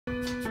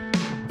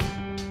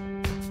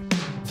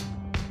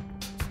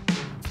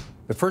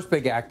The first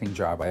big acting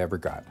job I ever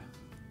got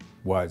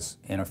was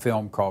in a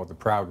film called The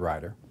Proud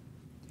Rider.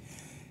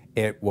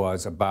 It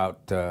was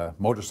about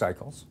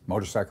motorcycles,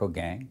 motorcycle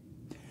gang,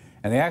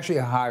 and they actually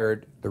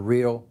hired the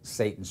real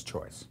Satan's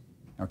Choice,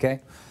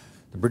 okay?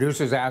 The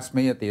producers asked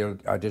me at the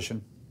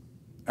audition,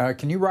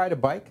 can you ride a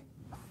bike?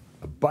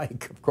 A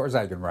bike? Of course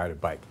I can ride a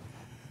bike.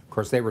 Of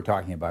course they were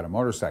talking about a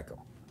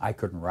motorcycle. I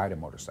couldn't ride a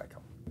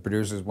motorcycle. The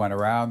producers went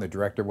around, the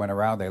director went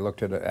around, they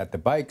looked at the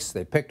bikes,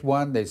 they picked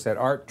one, they said,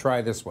 Art,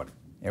 try this one.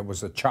 It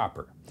was a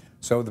chopper.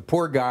 So the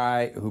poor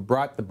guy who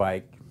brought the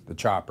bike, the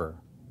chopper,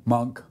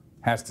 Monk,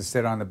 has to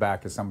sit on the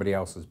back of somebody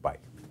else's bike.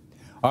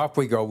 Off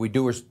we go. We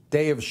do a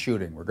day of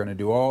shooting. We're going to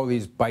do all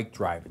these bike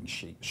driving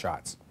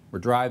shots. We're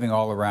driving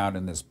all around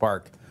in this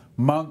park.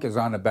 Monk is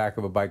on the back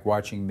of a bike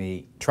watching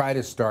me try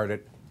to start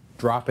it,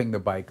 dropping the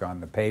bike on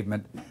the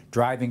pavement,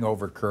 driving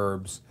over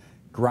curbs,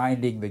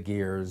 grinding the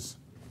gears.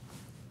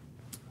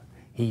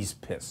 He's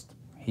pissed.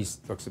 He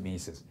looks at me, he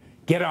says,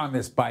 get on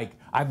this bike.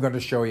 I'm going to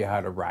show you how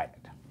to ride it.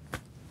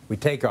 We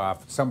take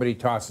off. Somebody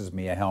tosses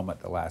me a helmet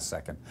the last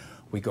second.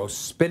 We go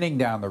spinning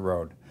down the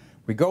road.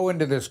 We go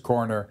into this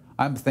corner.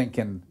 I'm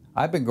thinking,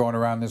 I've been going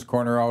around this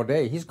corner all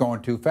day. He's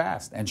going too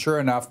fast. And sure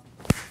enough,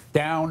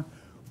 down,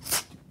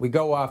 we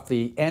go off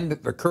the end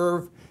of the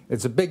curve.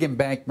 It's a big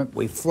embankment.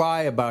 We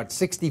fly about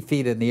 60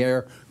 feet in the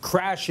air,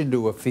 crash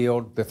into a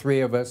field, the three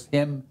of us,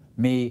 him,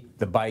 me,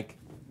 the bike.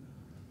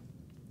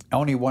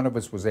 Only one of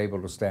us was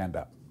able to stand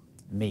up,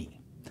 me.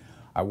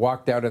 I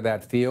walked out of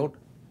that field,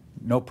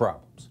 no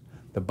problems.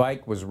 The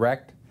bike was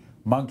wrecked.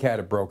 Monk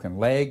had a broken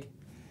leg.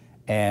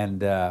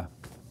 And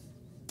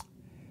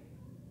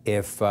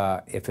if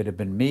it had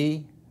been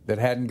me that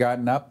hadn't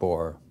gotten up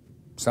or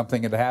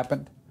something had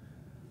happened,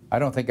 I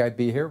don't think I'd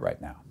be here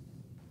right now.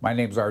 My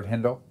name's Art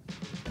Hindle,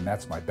 and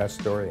that's my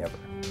best story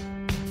ever.